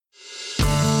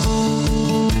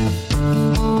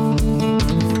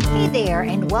there,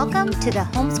 and welcome to the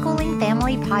Homeschooling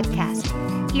Family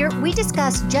Podcast. Here, we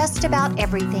discuss just about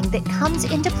everything that comes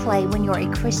into play when you're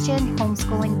a Christian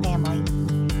homeschooling family.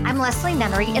 I'm Leslie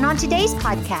Nunnery, and on today's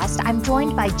podcast, I'm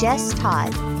joined by Jess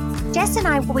Todd. Jess and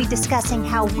I will be discussing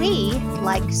how we,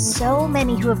 like so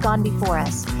many who have gone before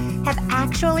us, have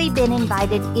actually been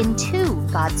invited into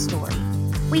God's story.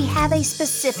 We have a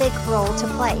specific role to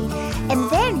play. And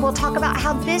then we'll talk about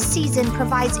how this season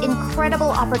provides incredible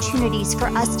opportunities for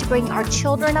us to bring our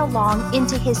children along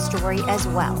into His story as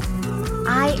well.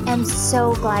 I am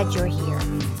so glad you're here.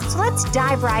 So let's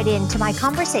dive right into my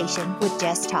conversation with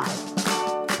Jess Todd.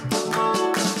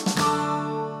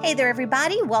 Hey there,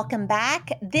 everybody. Welcome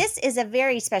back. This is a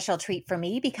very special treat for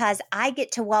me because I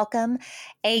get to welcome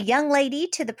a young lady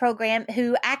to the program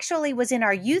who actually was in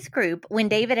our youth group when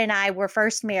David and I were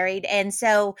first married. And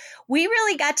so we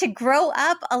really got to grow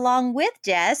up along with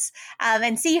Jess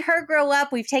and see her grow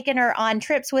up. We've taken her on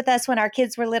trips with us when our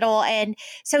kids were little. And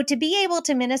so to be able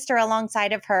to minister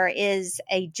alongside of her is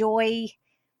a joy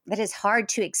that is hard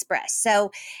to express.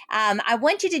 So I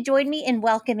want you to join me in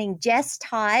welcoming Jess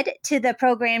Todd to the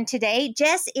program today.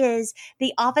 Jess is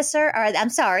the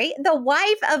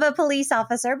wife of a police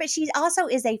officer, but she also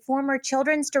is a former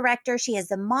children's director. She is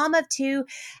the mom of two.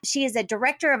 She is a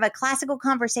director of a classical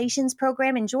conversations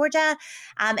program in Georgia.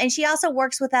 And she also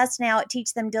works with us now at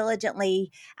Teach Them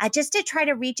Diligently, just to try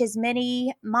to reach as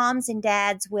many moms and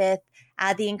dads with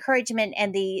the encouragement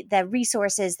and the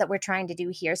resources that we're trying to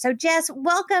do here. So Jess,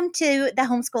 welcome to the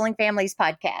Homeschooling Families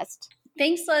Podcast.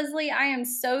 Thanks, Leslie. I am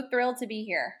so thrilled to be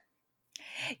here.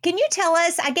 Can you tell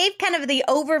us, I gave kind of the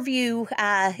overview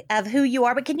of who you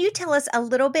are, but can you tell us a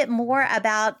little bit more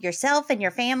about yourself and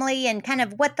your family and kind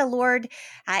of what the Lord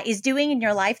is doing in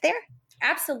your life there?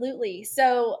 Absolutely.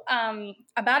 So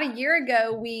about a year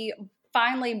ago, we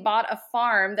finally bought a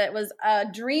farm that was a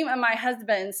dream of my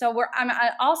husband. So I'm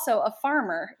also a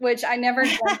farmer, which I never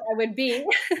thought I would be.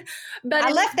 But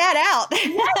I left that out.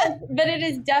 Yes, but it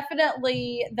is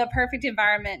definitely the perfect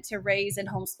environment to raise and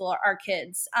homeschool our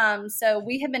kids. So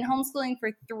we have been homeschooling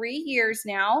for 3 years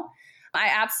now.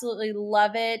 I absolutely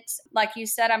love it. Like you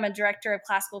said, I'm a director of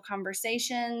classical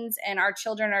conversations, and our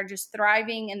children are just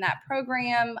thriving in that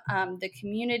program, the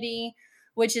community,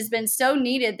 which has been so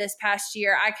needed this past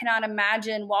year. I cannot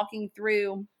imagine walking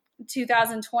through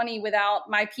 2020 without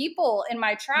my people in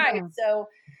my tribe. Yeah. So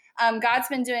God's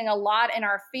been doing a lot in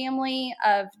our family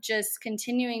of just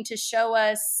continuing to show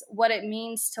us what it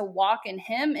means to walk in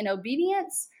Him in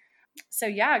obedience. So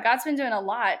yeah, God's been doing a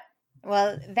lot.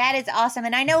 Well, that is awesome.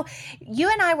 And I know you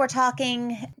and I were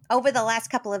talking over the last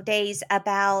couple of days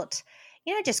about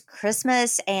just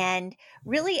Christmas and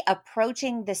really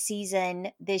approaching the season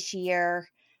this year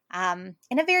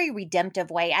in a very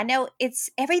redemptive way. I know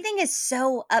everything is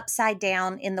so upside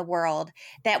down in the world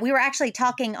that we were actually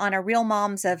talking on a Real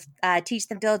Moms of Teach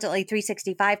Them Diligently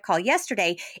 365 call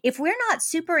yesterday. If we're not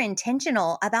super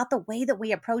intentional about the way that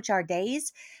we approach our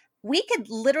days, we could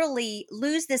literally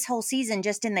lose this whole season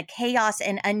just in the chaos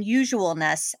and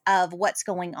unusualness of what's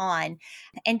going on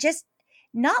and just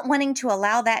not wanting to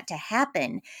allow that to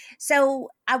happen. So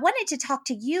I wanted to talk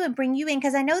to you and bring you in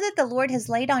because I know that the Lord has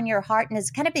laid on your heart and has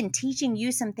kind of been teaching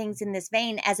you some things in this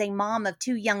vein as a mom of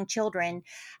two young children.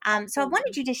 So I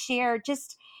wanted you to share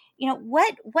just,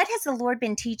 what has the Lord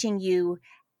been teaching you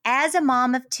as a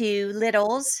mom of two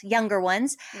littles, younger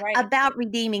ones, right, about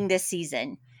redeeming this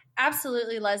season?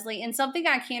 Absolutely, Leslie. And something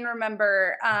I can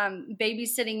remember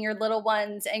babysitting your little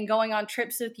ones and going on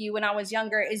trips with you when I was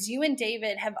younger is you and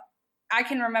David I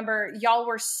can remember y'all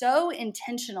were so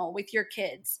intentional with your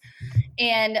kids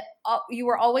and you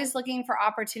were always looking for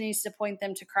opportunities to point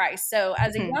them to Christ. So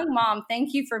as a young mom,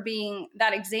 thank you for being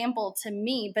that example to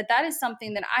me. But that is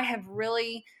something that I have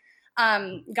really,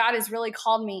 God has really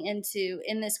called me into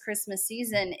in this Christmas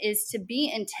season is to be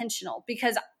intentional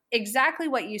because exactly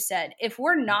what you said, if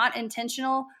we're not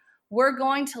intentional, we're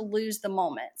going to lose the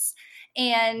moments.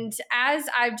 And as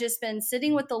I've just been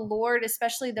sitting with the Lord,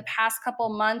 especially the past couple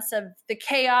months of the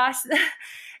chaos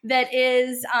that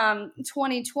is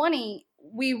 2020,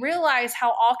 we realize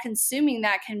how all-consuming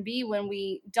that can be when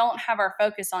we don't have our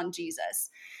focus on Jesus.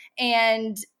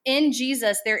 And in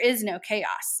Jesus, there is no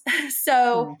chaos.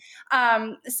 So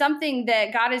something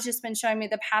that God has just been showing me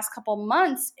the past couple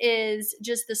months is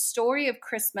just the story of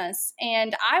Christmas.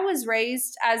 And I was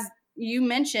raised, as you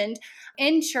mentioned,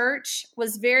 in church,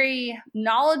 was very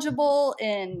knowledgeable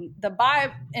in the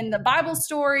Bible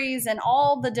stories and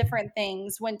all the different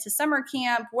things, went to summer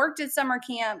camp, worked at summer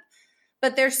camp.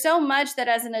 But there's so much that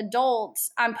as an adult,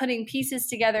 I'm putting pieces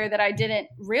together that I didn't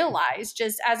realize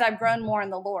just as I've grown more in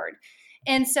the Lord.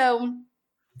 And so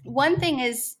one thing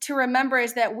is to remember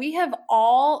is that we have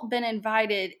all been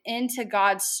invited into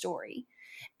God's story.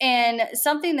 And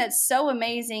something that's so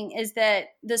amazing is that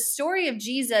the story of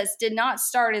Jesus did not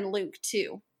start in Luke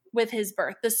 2 with his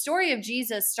birth. The story of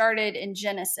Jesus started in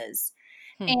Genesis.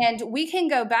 And we can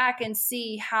go back and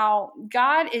see how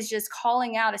God is just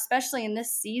calling out, especially in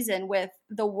this season with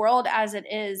the world as it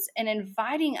is, and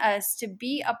inviting us to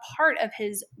be a part of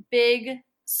his big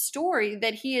story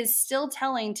that he is still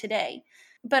telling today.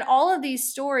 But all of these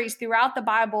stories throughout the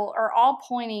Bible are all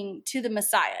pointing to the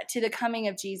Messiah, to the coming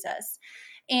of Jesus.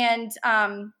 And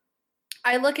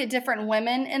I look at different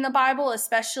women in the Bible,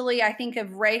 especially I think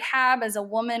of Rahab as a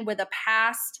woman with a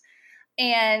past,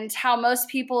 and how most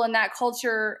people in that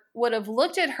culture would have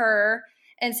looked at her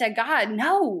and said, God,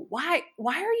 no, why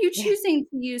are you choosing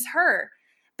to use her?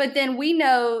 But then we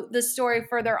know the story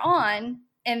further on,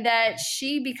 and that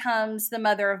she becomes the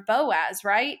mother of Boaz,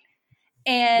 right?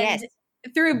 And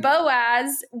through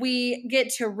Boaz, we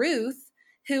get to Ruth,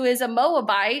 who is a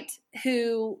Moabite,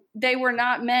 who they were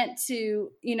not meant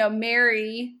to,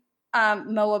 marry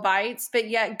Moabites, but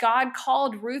yet God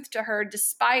called Ruth to her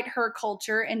despite her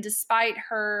culture and despite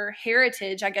her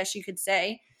heritage, I guess you could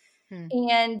say.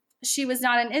 And she was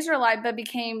not an Israelite, but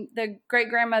became the great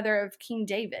grandmother of King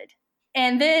David.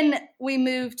 And then we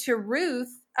moved to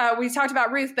Ruth. We talked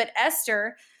about Ruth, but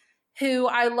Esther, who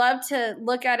I love to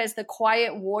look at as the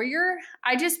quiet warrior.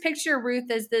 I just picture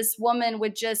Ruth as this woman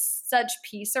with just such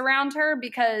peace around her,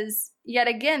 because yet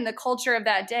again, the culture of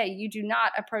that day, you do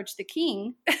not approach the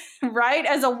king, right,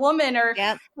 as a woman, or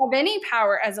have any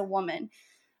power as a woman.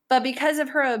 But because of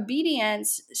her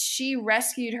obedience, she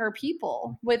rescued her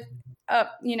people with,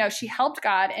 she helped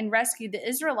God and rescued the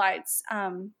Israelites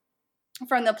from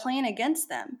the plan against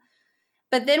them.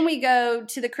 But then we go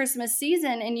to the Christmas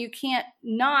season, and you can't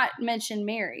not mention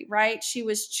Mary, right? She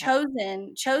was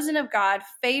chosen of God,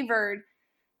 favored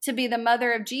to be the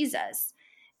mother of Jesus.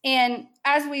 And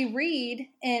as we read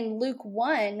in Luke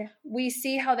 1, we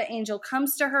see how the angel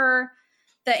comes to her.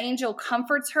 The angel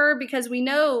comforts her, because we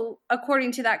know,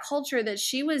 according to that culture, that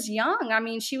she was young. I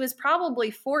mean, she was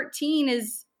probably 14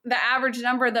 is the average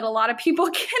number that a lot of people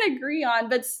can agree on.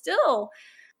 But still,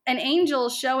 an angel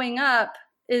showing up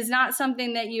is not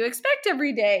something that you expect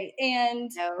every day.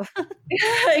 And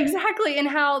exactly. And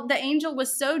how the angel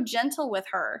was so gentle with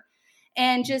her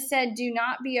and just said, do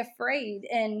not be afraid.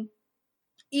 And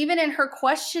even in her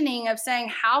questioning of saying,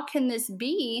 how can this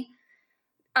be?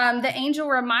 The angel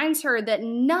reminds her that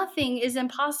nothing is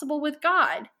impossible with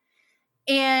God.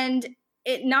 And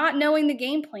it not knowing the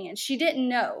game plan, she didn't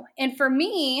know. And for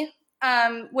me,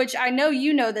 which I know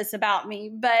you know this about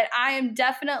me, but I am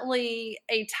definitely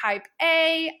a type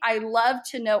A. I love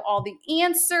to know all the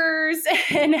answers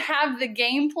and have the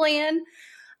game plan.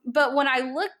 But when I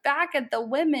look back at the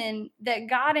women that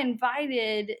God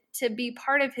invited to be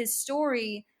part of his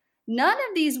story, none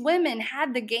of these women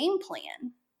had the game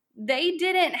plan. They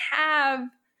didn't have,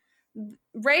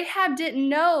 Rahab didn't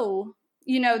know,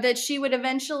 that she would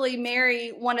eventually marry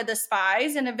one of the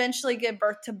spies and eventually give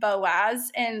birth to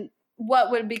Boaz, and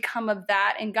what would become of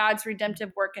that and God's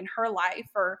redemptive work in her life.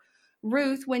 Or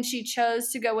Ruth, when she chose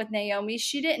to go with Naomi,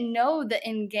 she didn't know the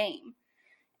end game.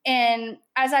 And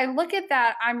as I look at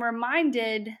that, I'm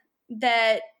reminded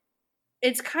that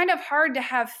it's kind of hard to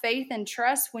have faith and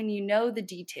trust when you know the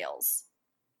details.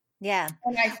 Yeah.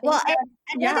 And I think well,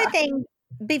 another thing,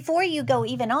 before you go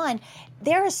even on,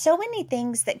 there are so many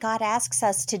things that God asks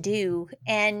us to do.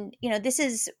 And, this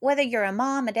is whether you're a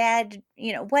mom, a dad,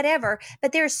 whatever,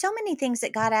 but there are so many things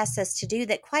that God asks us to do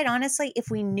that, quite honestly, if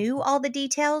we knew all the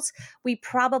details, we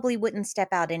probably wouldn't step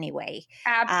out anyway.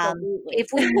 Absolutely. If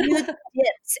we knew the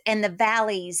dips and the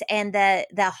valleys and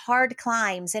the hard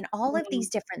climbs and all of these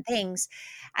different things,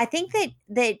 I think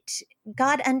that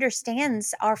God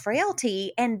understands our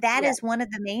frailty. And that is one of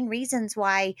the main reasons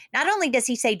why not only does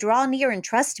he say, draw near and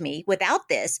trust me without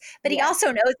this, but he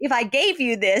also knows if I gave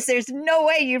you this, there's no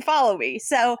way you'd follow me.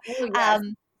 So,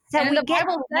 so and the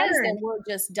Bible says that we're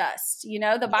just dust,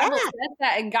 the Bible says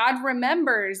that, and God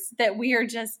remembers that we are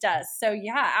just dust. So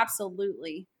yeah,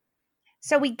 absolutely.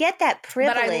 So we get that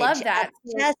privilege, but I love that,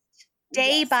 just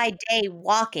day by day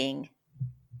walking.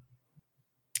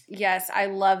 Yes, I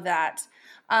love that.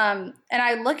 And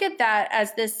I look at that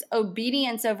as this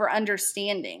obedience over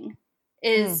understanding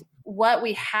is what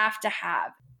we have to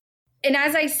have. And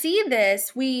as I see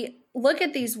this, we look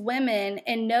at these women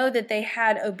and know that they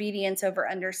had obedience over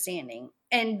understanding.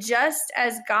 And just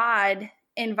as God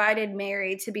invited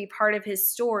Mary to be part of his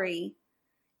story,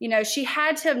 she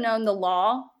had to have known the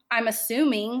law, I'm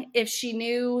assuming, if she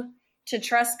knew to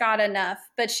trust God enough,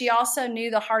 but she also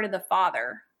knew the heart of the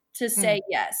Father. to say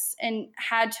yes, and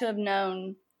had to have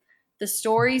known the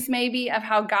stories maybe of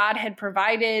how God had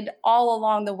provided all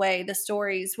along the way, the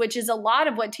stories, which is a lot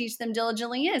of what Teach Them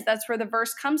Diligently is. That's where the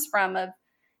verse comes from, of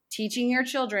teaching your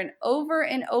children over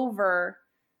and over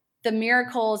the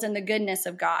miracles and the goodness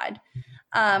of God.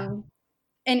 And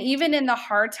even in the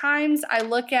hard times, I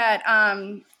look at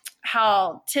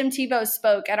how Tim Tebow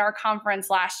spoke at our conference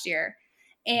last year,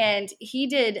 and he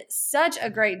did such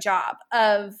a great job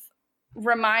of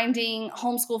reminding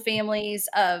homeschool families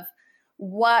of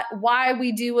why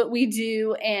we do what we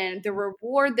do and the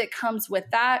reward that comes with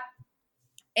that.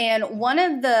 And one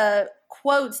of the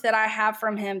quotes that I have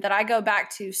from him that I go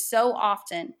back to so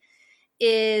often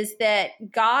is that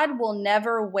God will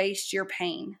never waste your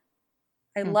pain.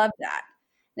 I love that.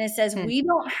 And it says, we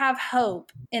don't have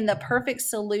hope in the perfect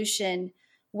solution.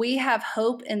 We have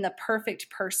hope in the perfect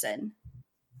person.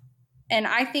 And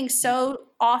I think so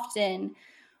often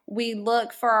we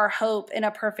look for our hope in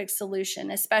a perfect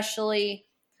solution, especially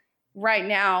right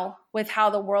now with how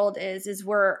the world is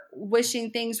we're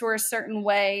wishing things were a certain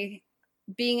way,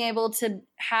 being able to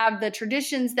have the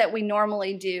traditions that we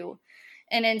normally do.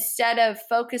 And instead of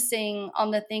focusing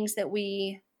on the things that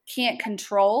we can't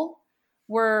control,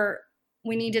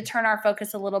 we need to turn our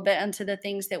focus a little bit into the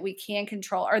things that we can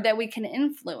control or that we can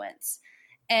influence.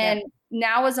 And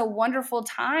now is a wonderful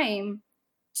time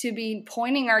to be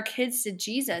pointing our kids to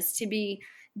Jesus, to be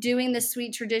doing the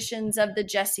sweet traditions of the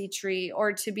Jesse tree,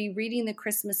 or to be reading the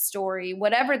Christmas story,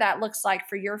 whatever that looks like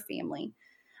for your family.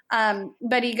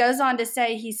 But he goes on to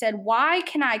say, he said, why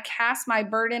can I cast my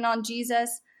burden on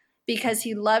Jesus? Because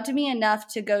he loved me enough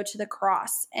to go to the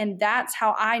cross. And that's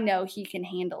how I know he can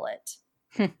handle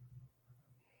it.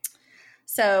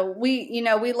 So we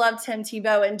love Tim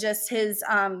Tebow and just his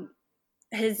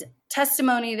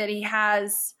testimony that he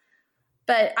has.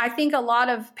 But I think a lot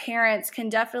of parents can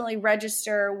definitely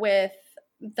register with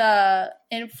the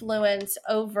influence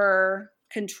over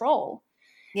control.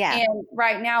 Yeah. And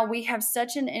right now we have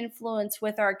such an influence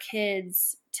with our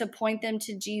kids to point them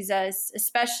to Jesus,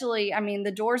 especially, I mean,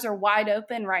 the doors are wide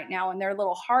open right now in their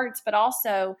little hearts, but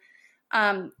also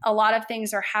a lot of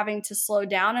things are having to slow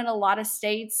down in a lot of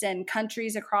states and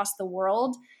countries across the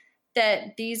world,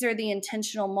 that these are the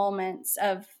intentional moments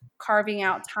of carving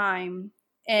out time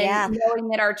and knowing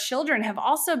that our children have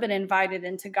also been invited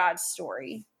into God's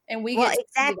story. And we get to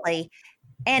exactly.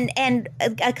 And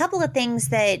a couple of things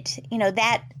that,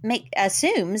 that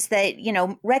assumes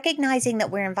that, recognizing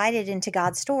that we're invited into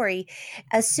God's story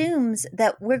assumes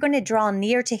that we're going to draw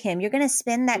near to him. You're going to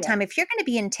spend that time. If you're going to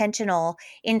be intentional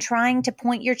in trying to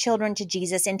point your children to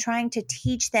Jesus and trying to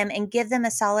teach them and give them a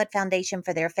solid foundation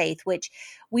for their faith, which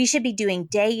we should be doing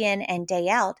day in and day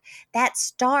out, that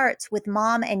starts with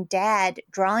mom and dad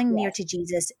drawing near to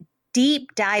Jesus,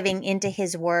 deep diving into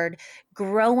his word,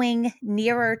 growing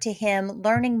nearer to him,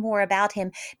 learning more about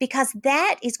him, because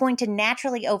that is going to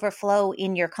naturally overflow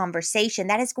in your conversation.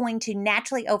 That is going to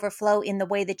naturally overflow in the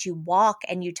way that you walk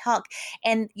and you talk.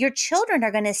 And your children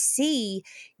are going to see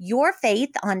your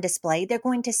faith on display. They're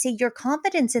going to see your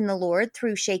confidence in the Lord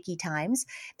through shaky times.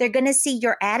 They're going to see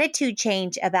your attitude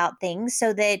change about things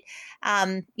so that,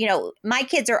 my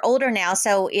kids are older now.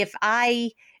 So if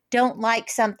I don't like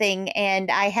something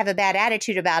and I have a bad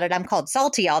attitude about it, I'm called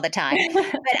salty all the time. But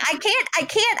I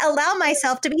can't allow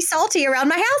myself to be salty around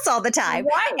my house all the time.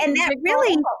 Right. And that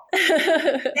really,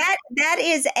 that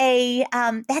is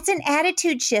that's an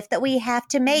attitude shift that we have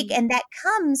to make. And that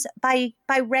comes by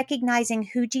recognizing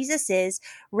who Jesus is,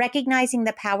 recognizing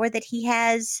the power that he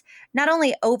has, not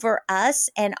only over us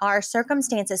and our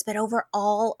circumstances, but over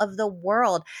all of the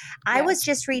world. I was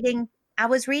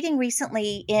reading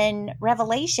recently in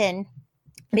Revelation,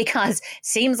 because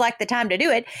seems like the time to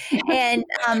do it. And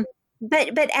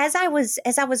but as I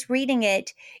was reading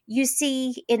it, you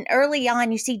see early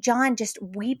on, you see John just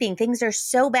weeping. Things are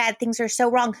so bad. Things are so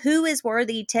wrong. Who is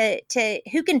worthy to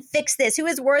who can fix this? Who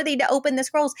is worthy to open the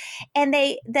scrolls? And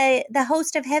the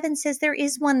host of heaven says there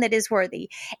is one that is worthy.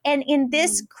 And in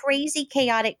this crazy,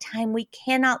 chaotic time, we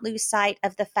cannot lose sight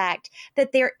of the fact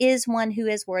that there is one who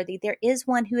is worthy. There is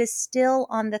one who is still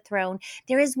on the throne.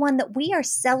 There is one that we are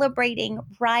celebrating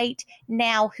right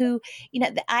now, who,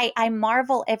 I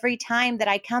marvel every time that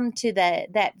I come to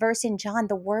that verse in John,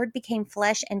 the word became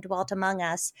flesh and dwelt among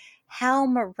us. How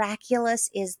miraculous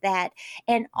is that?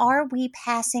 And are we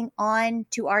passing on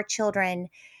to our children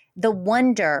the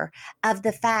wonder of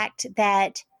the fact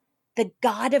that the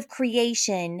God of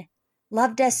creation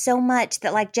loved us so much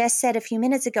that, like Jess said a few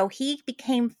minutes ago, he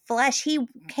became flesh. He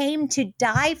came to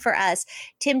die for us.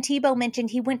 Tim Tebow mentioned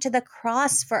he went to the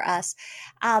cross for us.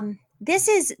 this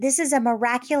is a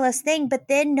miraculous thing. But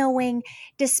then knowing,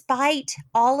 despite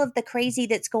all of the crazy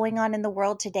that's going on in the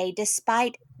world today,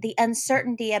 despite the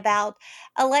uncertainty about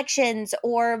elections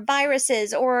or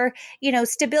viruses or,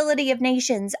 stability of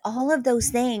nations, all of those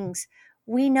things,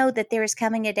 we know that there is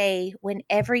coming a day when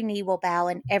every knee will bow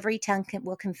and every tongue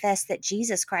will confess that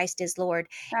Jesus Christ is Lord.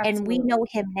 And we Absolutely. know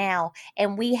him now,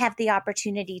 and we have the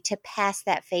opportunity to pass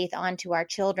that faith on to our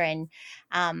children.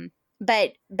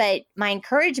 But my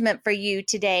encouragement for you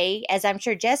today, as I'm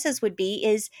sure Jess's would be,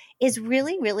 is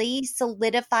really, really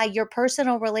solidify your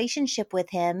personal relationship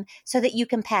with him so that you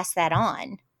can pass that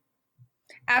on.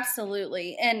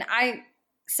 Absolutely. And I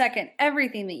second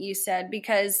everything that you said,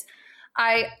 because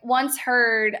I once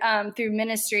heard through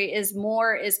ministry is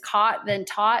more is caught than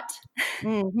taught.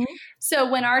 Mm-hmm. So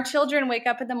when our children wake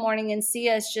up in the morning and see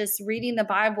us just reading the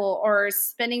Bible or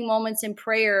spending moments in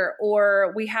prayer,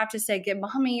 or we have to say, give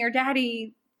mommy or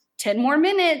daddy 10 more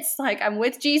minutes, like I'm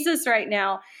with Jesus right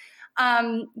now,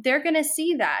 they're going to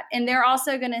see that. And they're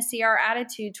also going to see our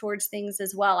attitude towards things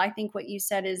as well. I think what you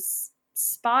said is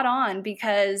spot on,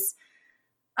 because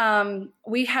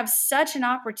we have such an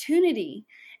opportunity.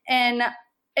 And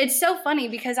it's so funny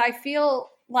because I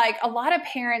feel like a lot of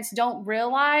parents don't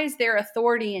realize their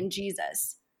authority in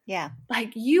Jesus. Yeah.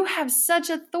 Like, you have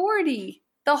such authority.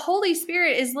 The Holy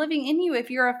Spirit is living in you if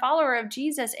you're a follower of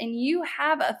Jesus, and you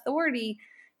have authority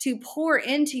to pour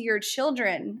into your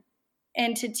children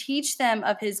and to teach them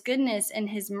of his goodness and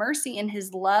his mercy and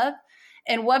his love.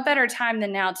 And what better time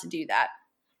than now to do that?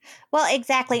 Well,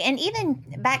 exactly. And even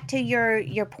back to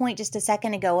your point just a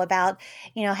second ago about,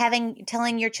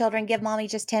 telling your children, give mommy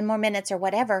just 10 more minutes or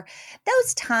whatever.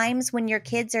 Those times when your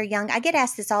kids are young, I get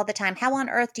asked this all the time. How on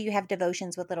earth do you have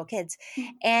devotions with little kids?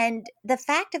 And the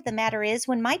fact of the matter is,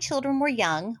 when my children were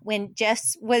young, when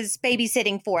Jess was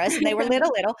babysitting for us and they were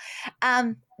little,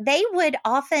 they would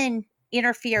often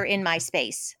interfere in my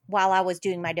space while I was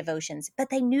doing my devotions, but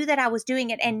they knew that I was doing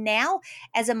it. And now,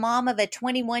 as a mom of a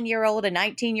 21-year-old, a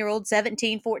 19-year-old,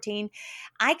 17, 14,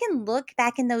 I can look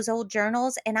back in those old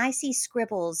journals and I see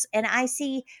scribbles and I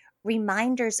see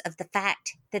reminders of the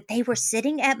fact that they were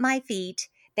sitting at my feet.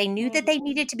 They knew that they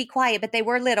needed to be quiet, but they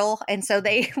were little, and so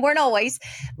they weren't always,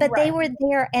 but Right. they were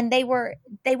there, and they were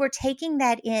taking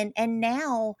that in. And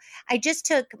now I just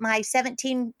took my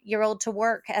 17-year-old to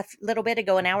work a little bit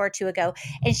ago, an hour or two ago,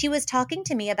 and she was talking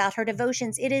to me about her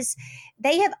devotions.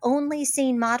 They have only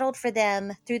seen modeled for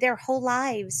them through their whole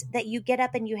lives that you get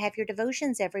up and you have your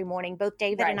devotions every morning. Both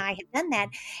David and I have done that.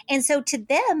 And so to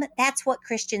them, that's what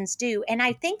Christians do. And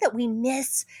I think that we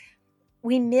miss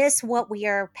what we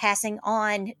are passing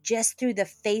on just through the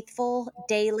faithful,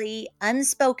 daily,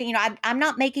 unspoken. I'm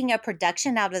not making a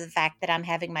production out of the fact that I'm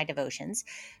having my devotions,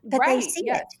 but they see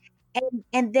it.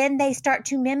 And then they start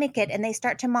to mimic it and they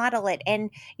start to model it. And,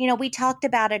 we talked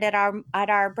about it at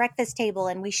our breakfast table,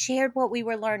 and we shared what we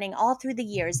were learning all through the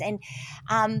years. And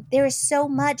there is so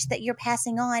much that you're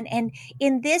passing on. And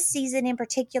in this season in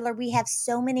particular, we have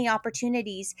so many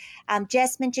opportunities.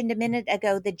 Jess mentioned a minute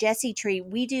ago, the Jesse tree.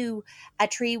 We do a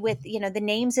tree with, the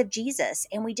names of Jesus,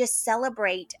 and we just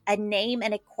celebrate a name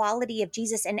and a quality of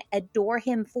Jesus and adore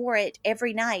him for it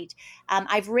every night.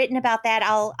 I've written about that.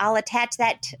 I'll attach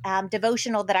that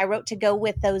devotional that I wrote to go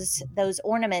with those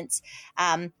ornaments.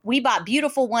 We bought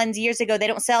beautiful ones years ago. They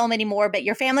don't sell them anymore, but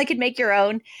your family could make your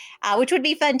own, which would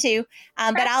be fun too.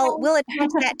 But we'll attach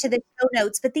that to the show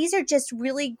notes. But these are just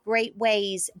really great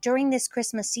ways during this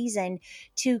Christmas season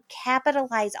to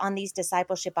capitalize on these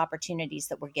discipleship opportunities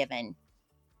that we're given.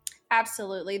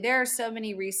 Absolutely. There are so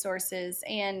many resources,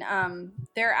 and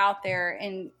they're out there,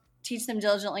 and Teach Them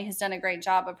Diligently has done a great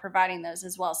job of providing those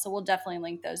as well. So we'll definitely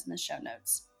link those in the show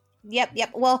notes. Yep.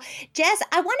 Well, Jess,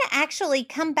 I want to actually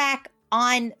come back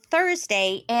on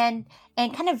Thursday and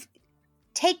kind of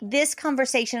take this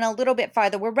conversation a little bit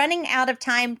farther. We're running out of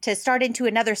time to start into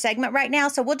another segment right now,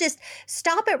 so we'll just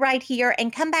stop it right here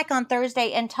and come back on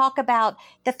Thursday and talk about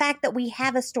the fact that we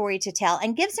have a story to tell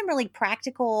and give some really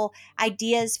practical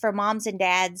ideas for moms and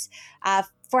dads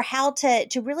for how to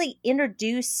really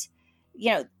introduce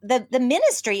the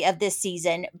ministry of this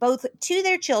season, both to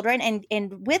their children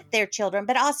and with their children,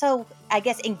 but also, I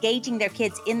guess, engaging their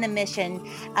kids in the mission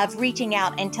of reaching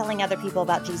out and telling other people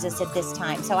about Jesus at this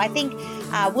time. So I think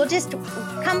we'll just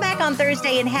come back on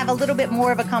Thursday and have a little bit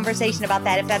more of a conversation about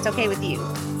that, if that's okay with you.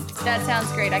 That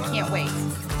sounds great. I can't wait.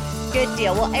 Good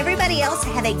deal. Well, everybody else,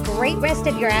 have a great rest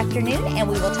of your afternoon, and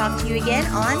we will talk to you again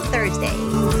on Thursday.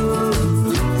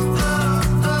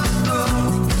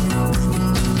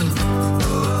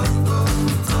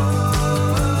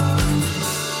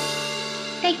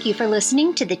 Thank you for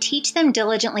listening to the Teach Them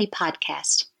Diligently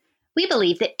podcast. We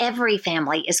believe that every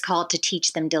family is called to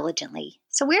teach them diligently,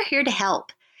 so we're here to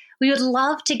help. We would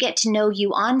love to get to know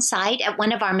you on site at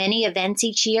one of our many events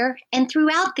each year and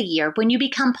throughout the year when you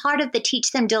become part of the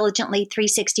Teach Them Diligently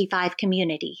 365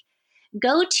 community.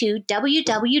 Go to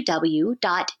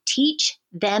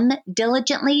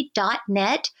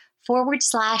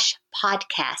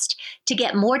www.teachthemdiligently.net/podcast to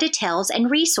get more details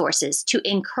and resources to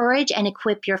encourage and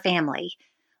equip your family.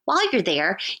 While you're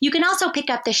there, you can also pick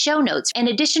up the show notes and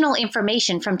additional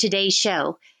information from today's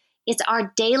show. It's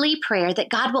our daily prayer that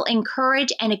God will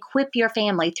encourage and equip your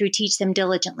family through Teach Them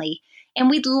Diligently, and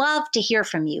we'd love to hear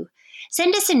from you.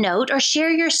 Send us a note or share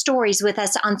your stories with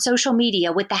us on social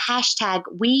media with the hashtag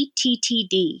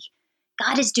WeTTD.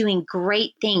 God is doing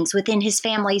great things within His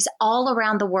families all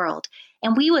around the world,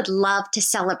 and we would love to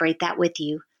celebrate that with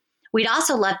you. We'd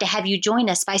also love to have you join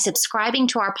us by subscribing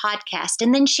to our podcast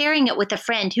and then sharing it with a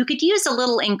friend who could use a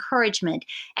little encouragement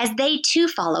as they too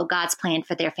follow God's plan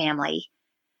for their family.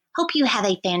 Hope you have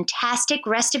a fantastic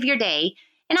rest of your day,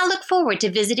 and I look forward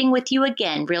to visiting with you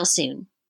again real soon.